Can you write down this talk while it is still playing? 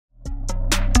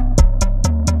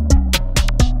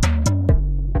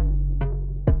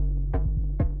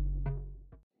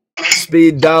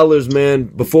speed dollars, man.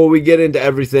 Before we get into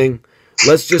everything,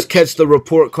 let's just catch the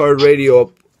report card radio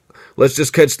up. Let's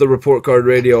just catch the report card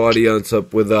radio audience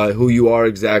up with who you are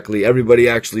exactly. Everybody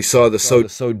actually saw the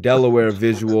So Delaware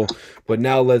visual, but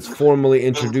now let's formally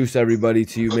introduce everybody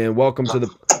to you, man. Welcome to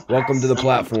the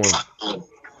platform.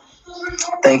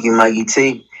 Thank you, Mikey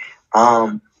T.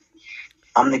 I'm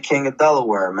the king of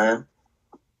Delaware, man.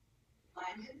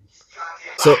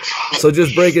 So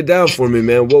just break it down for me,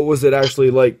 man. What was it actually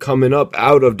like coming up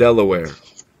out of Delaware?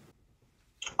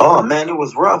 Oh man, it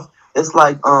was rough. It's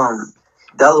like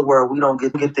Delaware, we don't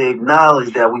get the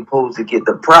acknowledge that we supposed to get,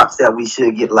 the props that we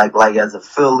should get, like as a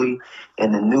Philly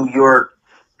and in New York,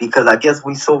 because I guess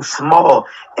we so small.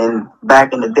 And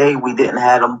back in the day, we didn't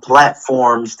have them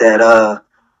platforms that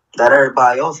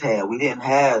everybody else had. We didn't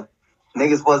have,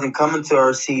 niggas wasn't coming to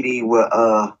our CD with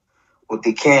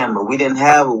the camera. We didn't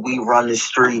have a We Run the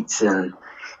Streets and,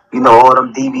 you know, all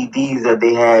them DVDs that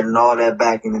they had and all that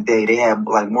back in the day. They had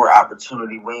like more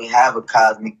opportunity. We ain't have a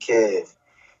Cosmic Kev.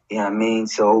 You know what I mean?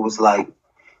 So it was like,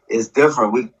 it's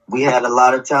different. We had a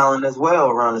lot of talent as well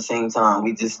around the same time.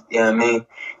 We just, you know what I mean,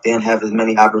 didn't have as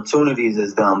many opportunities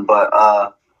as them.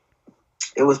 But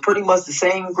it was pretty much the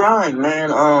same grind,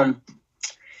 man.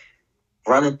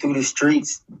 Running through the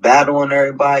streets, battling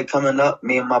everybody coming up.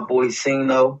 Me and my boy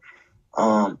Sino.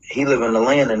 He live in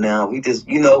Atlanta now. We just,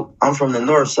 you know, I'm from the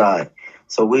north side.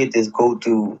 So we just go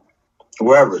to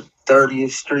wherever,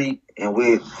 30th Street, and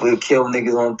we'll kill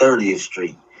niggas on 30th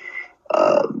Street.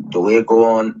 We'll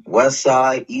go on west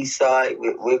side, east side.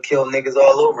 We'll kill niggas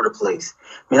all over the place.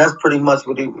 I mean, that's pretty much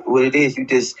what it is. You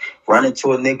just run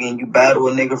into a nigga and you battle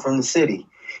a nigga from the city.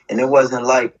 And it wasn't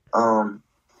like,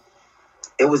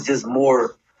 it was just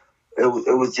more,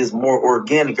 it was just more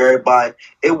organic. Everybody,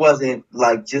 it wasn't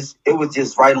like it was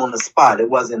just right on the spot. It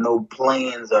wasn't no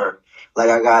plans or like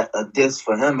I got a diss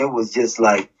for him. It was just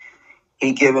like,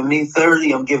 he giving me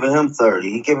 30, I'm giving him 30.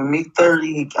 He giving me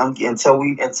 30,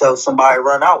 until somebody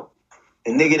run out.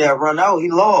 The nigga that run out,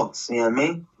 he lost. You know what I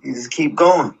mean? You just keep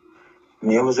going. I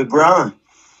mean, it was a grind.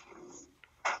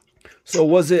 So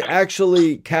was it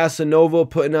actually Casanova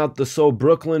putting out the So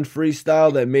Brooklyn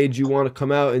freestyle that made you want to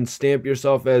come out and stamp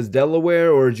yourself as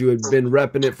Delaware, or had you been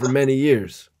repping it for many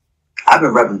years? I've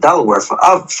been repping Delaware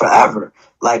forever.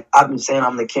 Like, I've been saying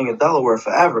I'm the king of Delaware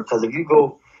forever. Because if you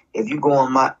go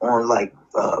on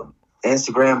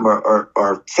Instagram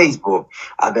or Facebook,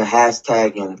 I've been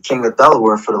hashtagging King of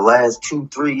Delaware for the last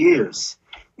 2-3 years.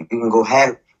 You can go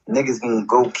niggas can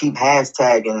go keep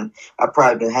hashtagging. I've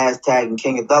probably been hashtagging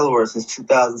King of Delaware since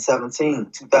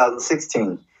 2017,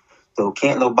 2016. So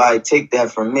can't nobody take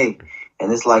that from me.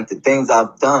 And it's like the things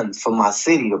I've done for my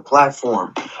city, the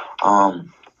platform.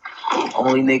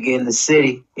 Only nigga in the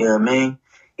city, you know what I mean?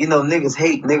 You know, niggas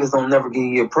hate, niggas don't never give you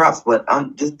your props, but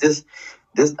I'm just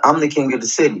I'm the king of the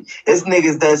city. It's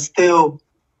niggas that still,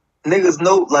 niggas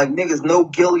know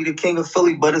Gilly the king of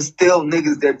Philly, but it's still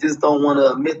niggas that just don't want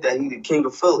to admit that he the king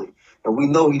of Philly. And we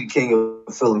know he the king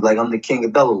of Philly, like I'm the king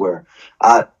of Delaware.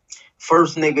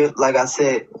 First nigga, like I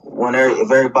said,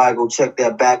 if everybody go check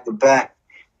that back to back,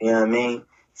 you know what I mean?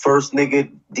 First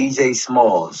nigga, DJ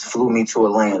Smalls flew me to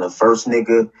Atlanta. First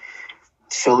nigga,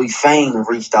 Philly Fame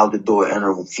reached out the door to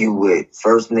interview with.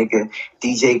 First nigga,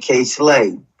 DJ K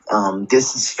Slay.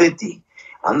 This is 50.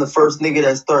 I'm the first nigga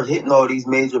that start hitting all these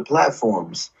major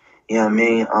platforms. You know what I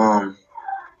mean?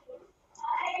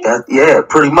 Yeah,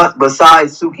 pretty much.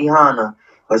 Besides Suki Hana,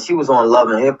 but she was on Love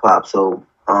and Hip Hop, so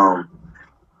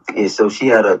yeah, so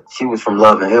she was from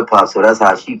Love and Hip Hop, so that's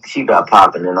how she got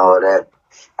popping and all that.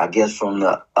 I guess from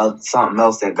the something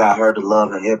else that got her to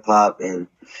Love and Hip Hop, and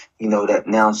you know that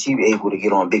now she able to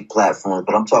get on big platforms.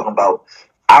 But I'm talking about,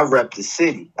 I rep the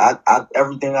city.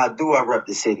 Everything I do, I rep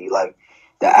the city. Like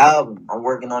the album, I'm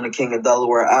working on the King of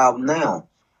Delaware album now.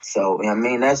 So, you know what I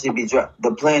mean, that should be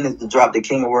the plan is to drop the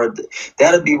King of Delaware.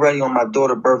 That'll be ready on my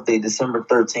daughter's birthday, December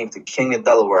 13th, the King of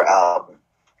Delaware album.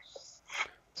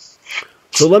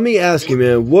 So let me ask you,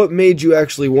 man, what made you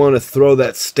actually want to throw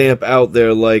that stamp out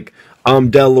there like,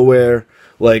 I'm Delaware?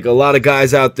 Like, a lot of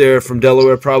guys out there from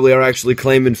Delaware probably are actually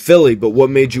claiming Philly, but what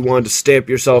made you want to stamp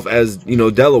yourself as, you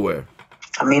know, Delaware?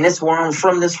 I mean, that's where I'm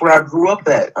from. That's where I grew up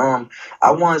at.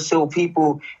 I want to show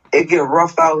people it get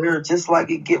rough out here just like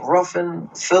it get rough in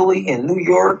Philly and New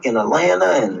York and Atlanta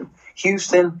and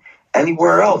Houston,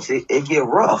 anywhere else. It get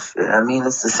rough. I mean,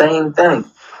 it's the same thing.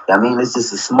 I mean, it's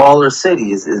just a smaller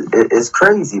city. It's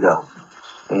crazy, though.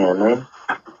 You know what I mean?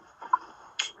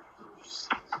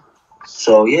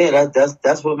 So, yeah,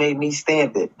 that's what made me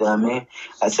stamp it. You know what I mean?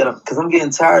 I said, because I'm getting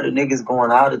tired of niggas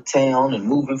going out of town and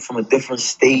moving from a different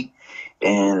state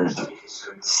and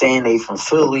saying they from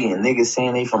Philly and niggas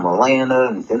saying they from Atlanta,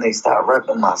 and then they start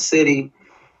repping my city.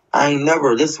 I ain't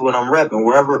never. This is what I'm repping.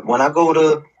 Wherever when I go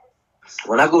to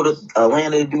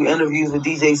Atlanta to do interviews with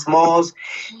DJ Smalls,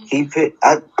 he put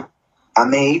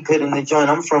he put in the joint.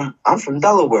 I'm from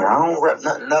Delaware. I don't rep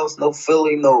nothing else. No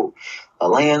Philly, no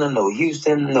Atlanta, no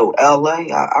Houston, no LA.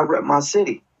 I rep my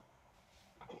city.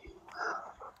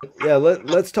 Yeah,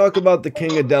 let's talk about the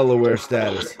King of Delaware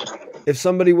status. If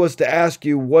somebody was to ask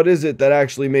you, what is it that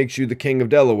actually makes you the King of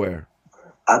Delaware?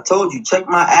 I told you, check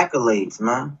my accolades,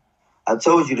 man. I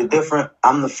told you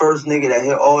I'm the first nigga that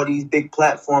hit all these big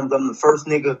platforms. I'm the first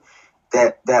nigga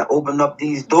that opened up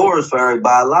these doors for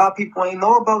everybody. A lot of people ain't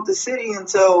know about the city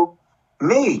until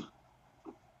me.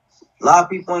 A lot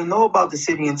of people ain't know about the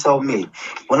city until me.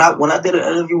 When I did an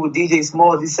interview with DJ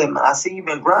Smalls, he said, man, I see you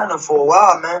been grinding for a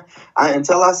while, man.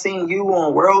 Until I seen you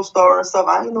on World Star and stuff,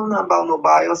 I ain't know nothing about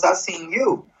nobody else. I seen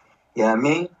you. You know what I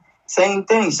mean? Same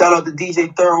thing. Shout out to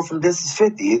DJ Thorough from This Is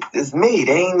 50. It's me.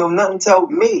 They ain't know nothing until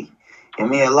me. I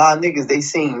mean, a lot of niggas, they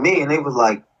seen me and they was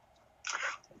like,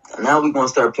 now we gonna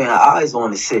start putting our eyes on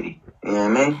the city. You know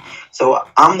what I mean? So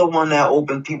I'm the one that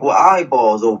opened people's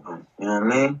eyeballs open. You know what I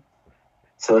mean?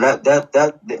 So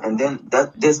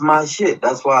this my shit.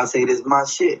 That's why I say this my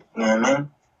shit. You know what I mean?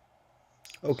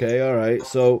 Okay, all right.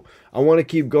 So I want to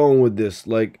keep going with this.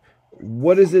 Like,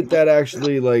 what is it that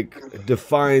actually like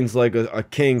defines like a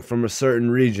king from a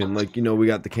certain region? Like, you know, we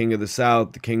got the King of the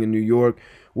South, the King of New York.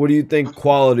 What do you think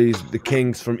qualities the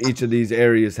kings from each of these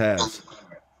areas has?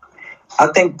 I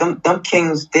think them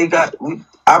kings, they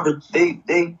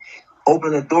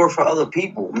open the door for other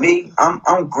people. Me,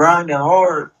 I'm grinding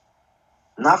hard.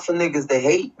 Not for niggas to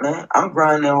hate, man. I'm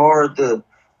grinding hard to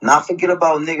not forget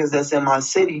about niggas that's in my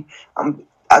city.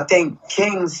 I think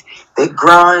kings, they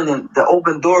grind and to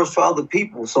open doors for other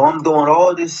people. So I'm doing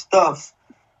all this stuff,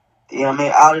 you know what I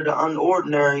mean, out of the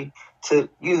unordinary to,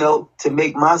 you know, to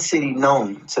make my city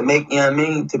known, to make, you know what I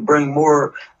mean, to bring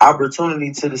more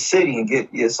opportunity to the city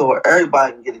and so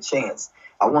everybody can get a chance.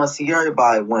 I want to see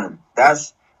everybody win.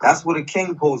 That's what a king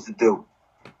supposed to do.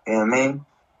 You know what I mean?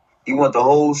 You want the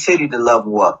whole city to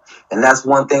level up. And that's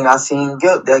one thing I seen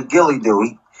that Gilly do.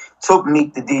 He took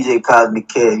Meek the DJ Cosmic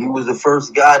Kid. He was the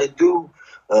first guy to do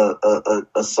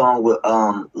a song with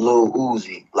Lil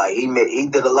Uzi. Like he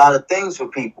did a lot of things for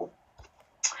people.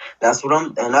 That's what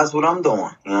I'm doing.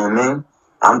 You know what I mean?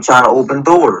 I'm trying to open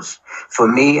doors for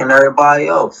me and everybody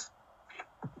else.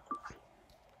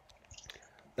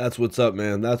 That's what's up,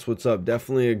 man. That's what's up.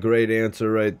 Definitely a great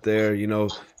answer right there. You know,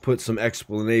 put some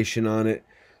explanation on it.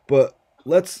 But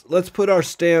let's put our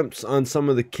stamps on some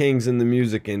of the kings in the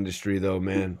music industry, though,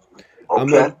 man.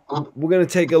 Okay. We're gonna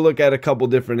take a look at a couple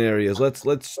different areas.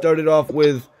 Let's start it off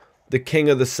with the King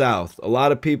of the South. A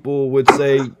lot of people would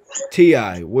say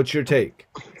T.I. What's your take?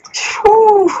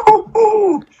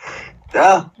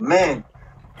 Man.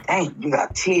 Dang, you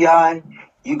got T.I.,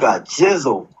 you got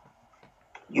Jizzle,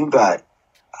 you got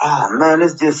man,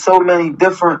 it's just so many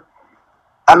different.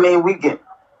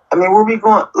 Where we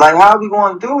going? Like, how are we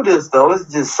going to do this, though? It's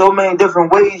just so many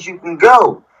different ways you can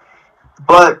go.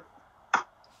 But,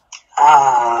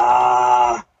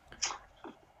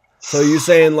 So are you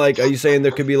saying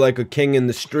there could be like a king in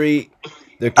the street?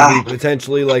 There could be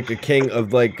potentially like a king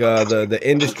of like the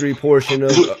industry portion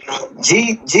of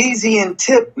Jeezy and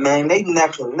Tip, man, they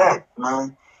neck and neck,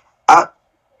 man.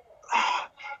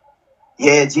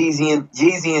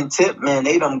 Jeezy and Tip, man,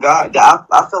 they them guys.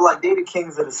 I feel like they the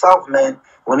kings of the South, man,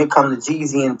 when it comes to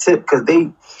Jeezy and Tip, because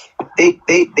they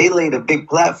laid a big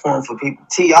platform for people.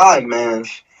 T.I., man,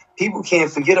 people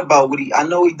can't forget about I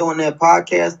know he doing that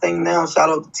podcast thing now. Shout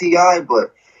out to T.I.,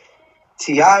 but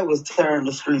T.I. was tearing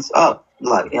the streets up.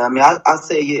 Like, you know what I mean? I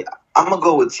say, yeah, I'm going to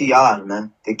go with T.I.,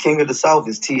 man. The king of the South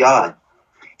is T.I.,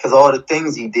 because all the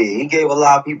things he did. He gave a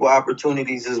lot of people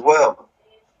opportunities as well.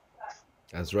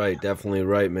 That's right. Definitely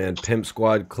right, man. Pimp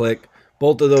Squad, Click.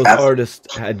 Both of those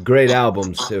artists had great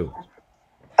albums, too.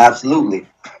 Absolutely.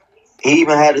 He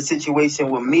even had a situation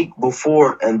with Meek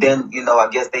before, and then, you know,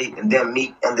 then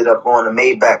Meek ended up going to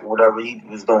Maybach, whatever he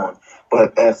was doing.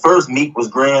 But at first, Meek was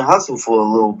Grand Hustle for a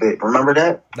little bit. Remember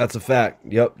that? That's a fact.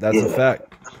 Yep, that's a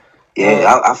fact.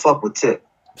 Yeah, I fuck with Tip.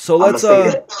 So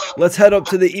let's head up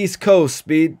to the East Coast,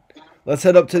 Speed. Let's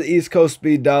head up to the East Coast,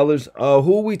 Speed Dollaz.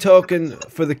 Who are we talking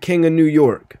for the King of New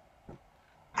York?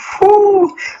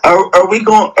 Whew. Are we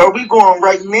going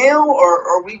right now, or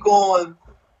are we going?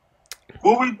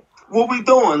 What we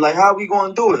doing? Like, how are we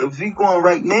going to do it? Is we going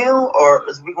right now, or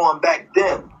is we going back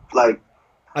then? Like,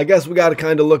 I guess we got to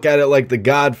kind of look at it like the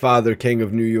Godfather King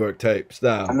of New York type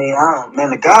style. I mean, man,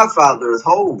 the Godfather is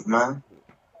Hove, man.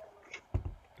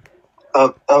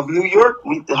 of New York,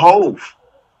 we Hove.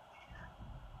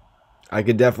 I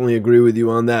could definitely agree with you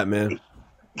on that, man.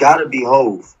 Gotta be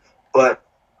Hove. But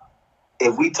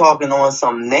if we talking on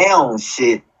some now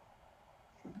shit,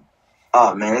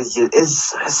 oh man,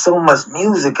 it's so much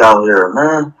music out here,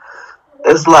 man.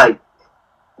 It's like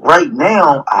right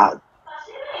now, I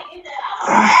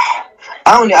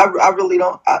really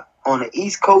don't. On the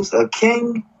East Coast, a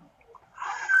King,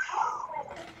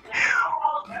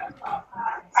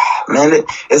 man,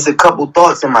 it's a couple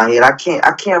thoughts in my head. I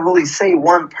can't really say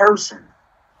one person.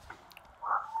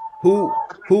 Who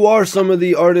are some of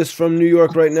the artists from New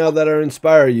York right now that are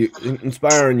inspiring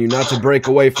you? Not to break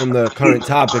away from the current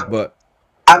topic, but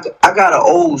I got an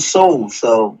old soul,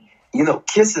 so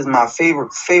Kiss is my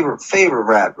favorite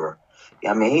rapper.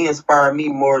 I mean, he inspired me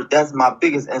more. That's my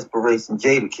biggest inspiration,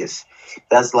 Jadakiss.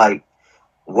 That's like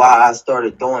why I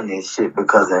started doing this shit,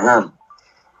 because of him.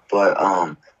 But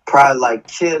probably like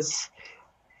Kiss,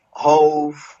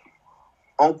 Hove,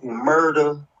 Uncle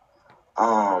Murder.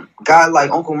 Guys like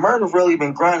Uncle Murder really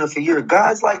been grinding for years.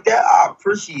 Guys like that I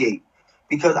appreciate,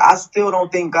 because I still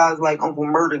don't think guys like Uncle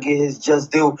Murder get his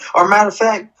just due. Or matter of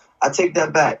fact, I take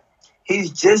that back.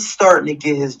 He's just starting to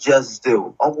get his just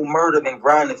due. Uncle Murder been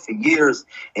grinding for years,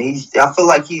 and I feel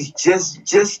like he's just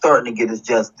starting to get his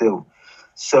just due.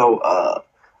 So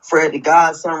Fred the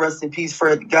Godson, rest in peace,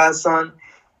 Fred the Godson.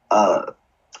 I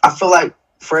feel like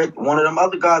Fred, one of them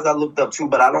other guys I looked up to,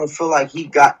 but I don't feel like he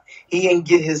ain't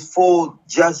get his full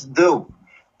just due.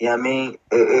 You know what I mean?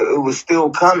 It was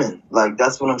still coming. Like,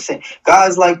 that's what I'm saying.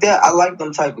 Guys like that, I like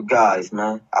them type of guys,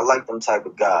 man. I like them type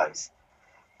of guys.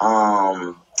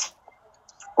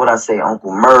 What I say,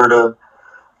 Uncle Murder,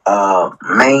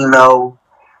 Mano.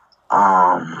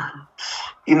 I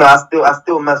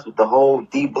still mess with the whole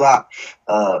D Block,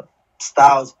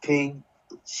 Styles P,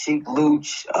 Sheik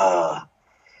Luch,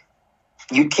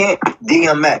 you can't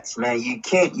DMX, man. You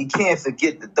can't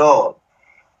forget the dog.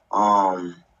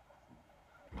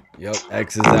 Yep,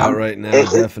 X is out right now,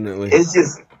 definitely.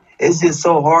 It's just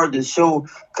so hard to show,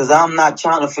 because I'm not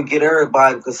trying to forget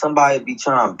everybody, because somebody be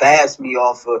trying to bash me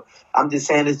off of. I'm just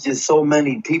saying there's just so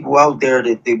many people out there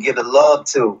that they get a love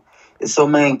to. There's so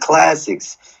many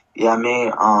classics. You know what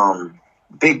I mean?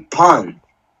 Big Pun,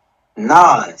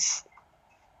 Nas.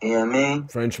 You know what I mean?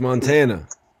 French Montana.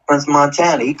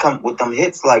 He come with them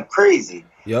hits like crazy.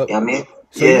 Yep. You know what I mean?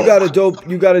 So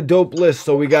you got a dope list.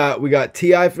 So we got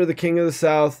T.I. for the King of the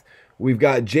South. We've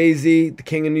got Jay-Z, the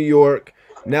King of New York.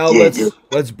 Now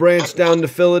let's branch down to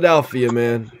Philadelphia,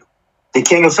 man. The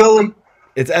King of Philly?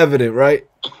 It's evident, right?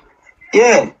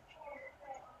 Yeah.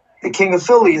 The King of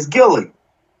Philly is Gilly.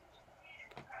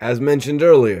 As mentioned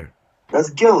earlier. That's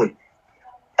Gilly.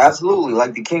 Absolutely.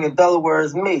 Like the King of Delaware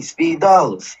is me, Speed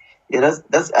Dollaz. Yeah,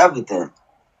 that's evident.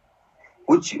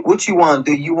 What you want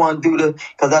to do? You want to do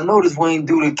because I noticed we ain't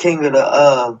do the King of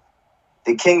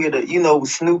the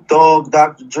Snoop Dogg,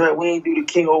 Dr. Dre. We ain't do the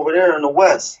King over there in the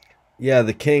West. Yeah,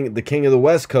 the King of the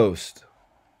West Coast.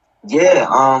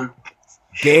 Yeah.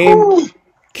 Game, ooh,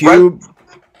 Cube.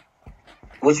 Right.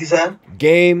 What you said?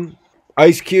 Game,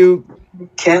 Ice Cube,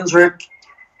 Kendrick,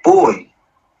 boy.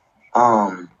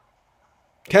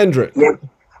 Kendrick. Yeah.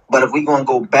 But if we gonna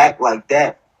go back like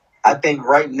that, I think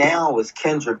right now is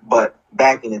Kendrick, but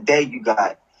back in the day you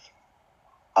got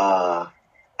I'm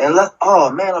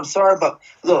sorry, but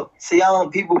look, see,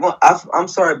 I'm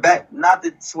sorry, back, not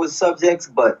to switch subjects,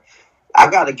 but I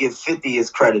gotta give 50 his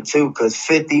credit too, because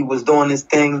 50 was doing this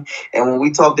thing, and when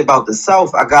we talked about the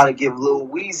South, I gotta give Lil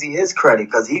Weezy his credit,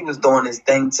 because he was doing his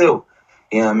thing too.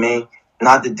 You know what I mean?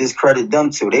 Not to discredit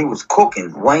them two. They was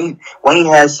cooking. Wayne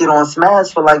had shit on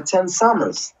Smash for like 10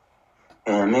 summers.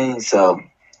 You know what I mean? So,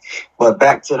 but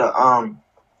back to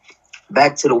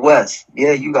the West.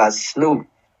 Yeah, you got Snoop,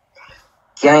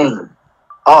 Game.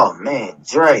 Oh man,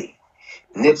 Dre,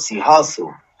 Nipsey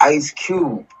Hussle, Ice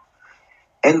Cube,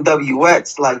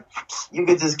 NWX. Like, you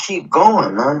could just keep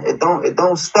going, man. It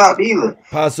don't stop either.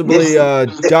 Possibly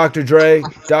Dr. Dre. I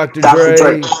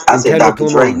said Dr.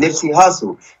 Dre, Nipsey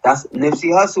Hussle. That's Nipsey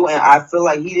Hussle, and I feel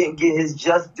like he didn't get his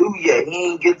just due yet. He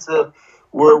didn't get to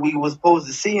where we was supposed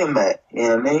to see him at. You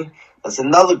know what I mean? That's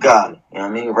another guy. You know what I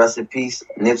mean? Rest in peace,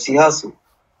 Nipsey Hussle.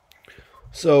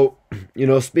 So,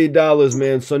 Speed Dollaz,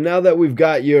 man. So now that we've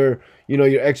got your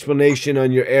explanation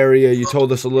on your area, you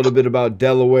told us a little bit about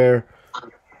Delaware.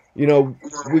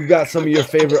 We've got some of your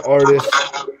favorite artists.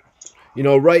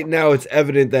 Right now it's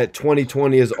evident that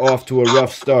 2020 is off to a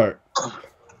rough start.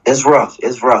 It's rough.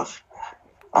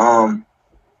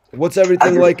 What's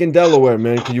everything like in Delaware,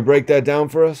 man? Can you break that down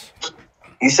for us?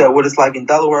 You said what it's like in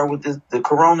Delaware with the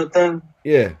corona thing?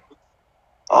 Yeah.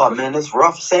 Oh man, it's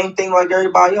rough. Same thing like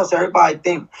everybody else. Everybody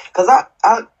think, cause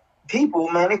people,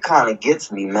 man, it kind of gets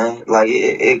me, man. Like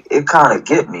it kind of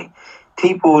get me.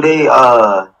 People they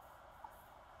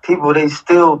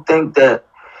still think that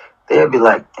they'll be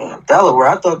like, damn, Delaware.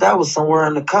 I thought that was somewhere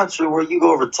in the country where you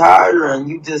go retire and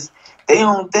you just. They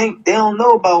don't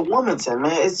know about Wilmington,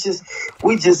 man. It's just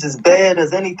we just as bad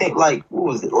as anything. Like what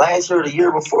was it last year or the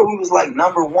year before? We was like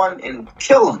 #1 in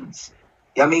killings.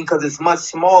 Yeah, I mean, because it's much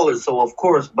smaller, so of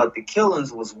course. But the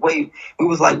killings was way. We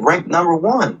was like ranked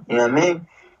 #1. You know what I mean?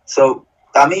 So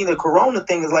I mean, the Corona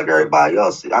thing is like everybody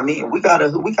else. I mean, we got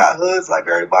hoods like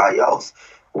everybody else.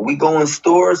 When we go in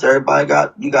stores, you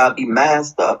gotta be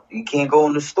masked up. You can't go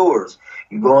in the stores.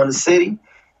 You go in the city,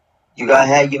 you gotta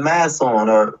have your mask on,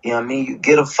 or you know what I mean. You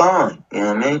get a fine. You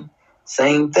know what I mean?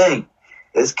 Same thing.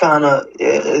 It's kind of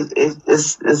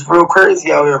it's real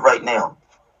crazy out here right now.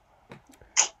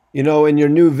 You know, in your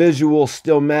new visual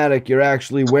Stillmatic, you're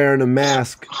actually wearing a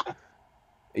mask.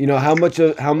 You know, how much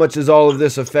has all of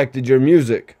this affected your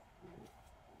music?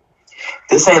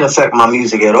 This ain't affect my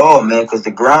music at all, man, because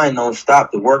the grind don't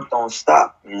stop, the work don't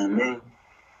stop. You know what I mean?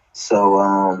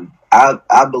 So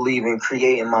I believe in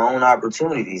creating my own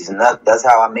opportunities, and that's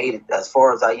how I made it as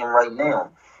far as I am right now.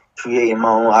 Creating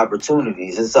my own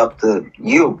opportunities. It's up to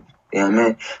you. You know what I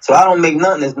mean? So I don't make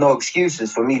nothing. There's no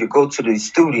excuses for me to go to the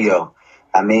studio.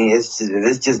 I mean, it's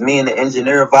just me and the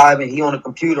engineer vibing. He on the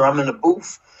computer, I'm in the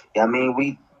booth. Yeah, I mean,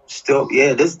 we still,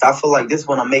 I feel like this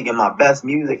when I'm making my best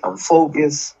music. I'm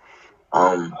focused.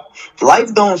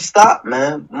 Life don't stop,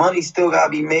 man. Money still gotta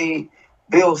be made.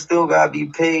 Bills still gotta be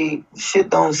paid. Shit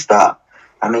don't stop.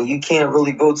 I mean, you can't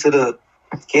really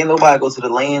can't nobody go to the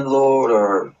landlord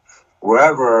or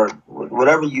wherever,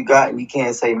 whatever you got, and you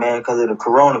can't say, man, because of the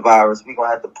coronavirus, we're gonna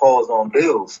have to pause on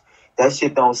bills. That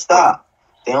shit don't stop.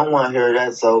 They don't want to hear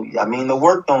that. So, I mean, the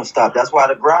work don't stop. That's why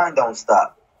the grind don't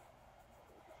stop.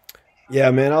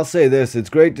 Yeah, man, I'll say this. It's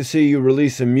great to see you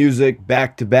releasing music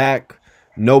back to back,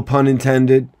 no pun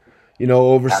intended, you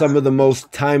know, over some of the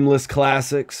most timeless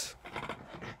classics.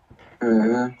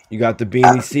 Mm-hmm. You got the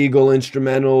Beanie Siegel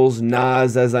instrumentals,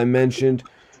 Nas, as I mentioned.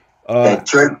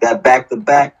 That back to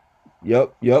back.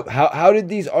 Yep. How did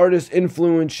these artists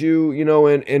influence you, you know,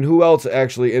 and who else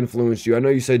actually influenced you? I know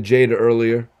you said Jada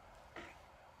earlier.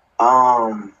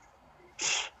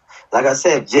 Like I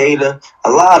said, Jada,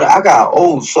 I got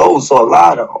old souls, so a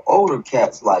lot of older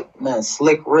cats like, man,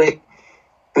 Slick Rick,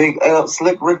 Big L,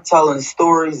 Slick Rick telling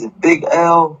stories, Big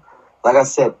L, like I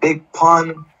said, Big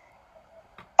Pun.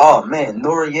 Oh man,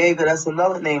 Noriega, that's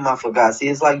another name I forgot. See,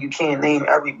 it's like you can't name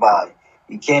everybody.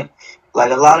 You can't,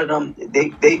 like a lot of them,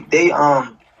 they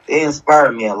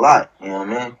inspire me a lot, you know what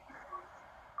I mean?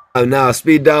 Now,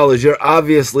 Speed Dollaz, you're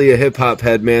obviously a hip hop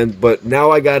head, man. But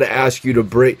now I got to ask you to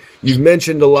break. You've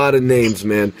mentioned a lot of names,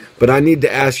 man. But I need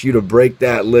to ask you to break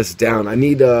that list down. I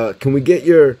need. Can we get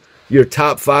your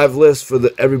top 5 list for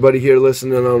everybody here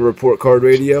listening on Report Card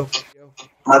Radio?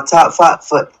 My top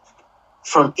 5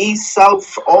 from East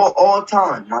South all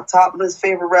time. My top list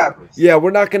favorite rappers. Yeah,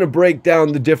 we're not going to break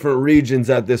down the different regions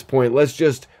at this point. Let's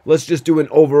just do an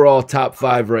overall top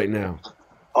 5 right now.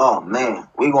 Oh man,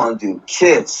 we gonna do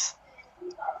Kiss,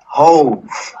 Hove.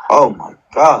 Oh my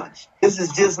gosh, this is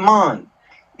just mine.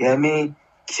 You know what I mean?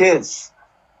 Kiss,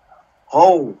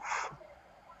 Hove.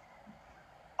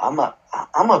 I'm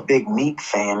a big Meek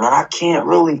fan, man.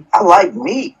 I like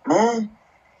Meek, man.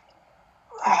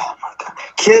 Oh my god,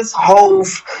 Kiss,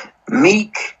 Hove,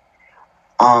 Meek.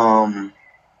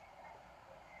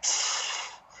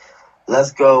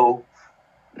 Let's go,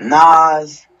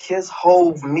 Nas. Kiss,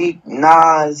 Hove, Meek,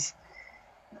 Nas,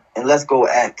 and let's go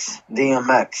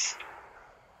DMX.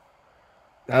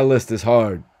 That list is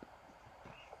hard.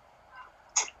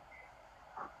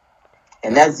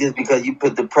 And that's just because you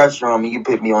put the pressure on me. You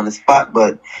put me on the spot,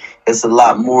 but it's a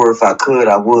lot more. If I could,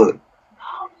 I would.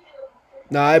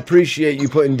 No, I appreciate you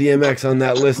putting DMX on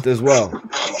that list as well.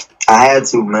 I had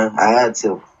to, man. I had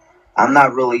to. I'm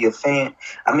not really a fan.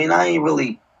 I mean, I ain't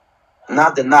really...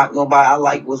 Not to knock nobody, I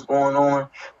like what's going on,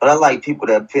 but I like people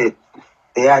that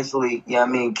they actually, you know what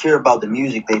I mean, care about the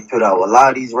music they put out. A lot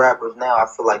of these rappers now, I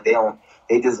feel like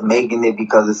they just making it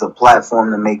because it's a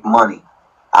platform to make money.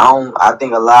 I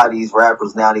think a lot of these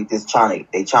rappers now, they trying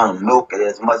to milk it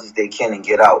as much as they can and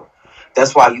get out.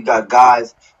 That's why you got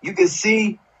guys, you can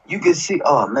see,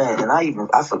 oh man, and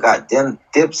I forgot them,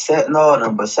 Dipset and all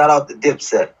them, but shout out to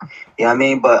Dipset. You know what I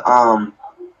mean? But,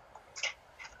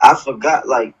 I forgot,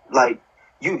 like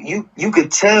you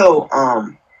could tell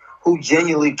who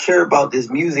genuinely care about this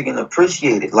music and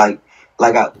appreciate it. Like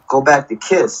I go back to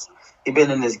Kiss. He been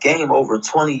in this game over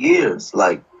 20 years.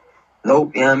 Like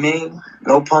Nope, you know what I mean?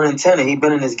 No pun intended. He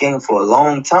been in this game for a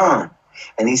long time.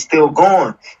 And he's still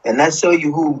going. And that show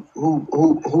you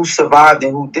who survived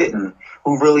and who didn't.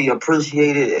 Who really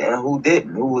appreciated it and who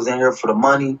didn't. Who was in here for the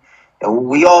money. And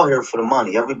we all here for the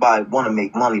money. Everybody want to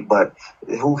make money, but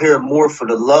who here more for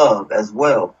the love as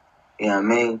well. You know what I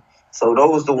mean? So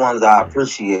those the ones I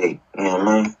appreciate. You know what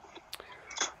I mean?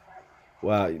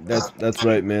 Wow, that's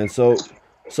right, man. So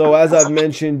as I've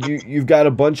mentioned, you've got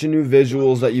a bunch of new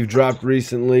visuals that you've dropped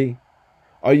recently.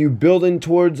 Are you building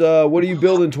towards what are you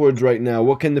building towards right now?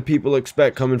 What can the people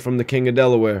expect coming from the King of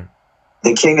Delaware?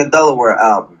 The King of Delaware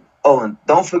album. Oh, and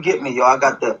don't forget me, y'all. I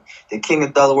got the King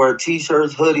of Delaware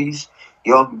t-shirts, hoodies.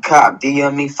 Y'all can cop,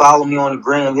 DM me, follow me on the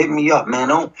gram, hit me up, man.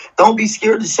 Don't be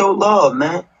scared to show love,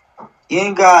 man. You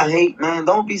ain't got hate, man.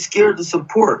 Don't be scared to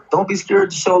support. Don't be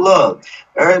scared to show love.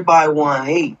 Everybody want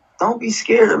hate. Don't be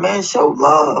scared, man. Show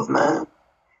love, man.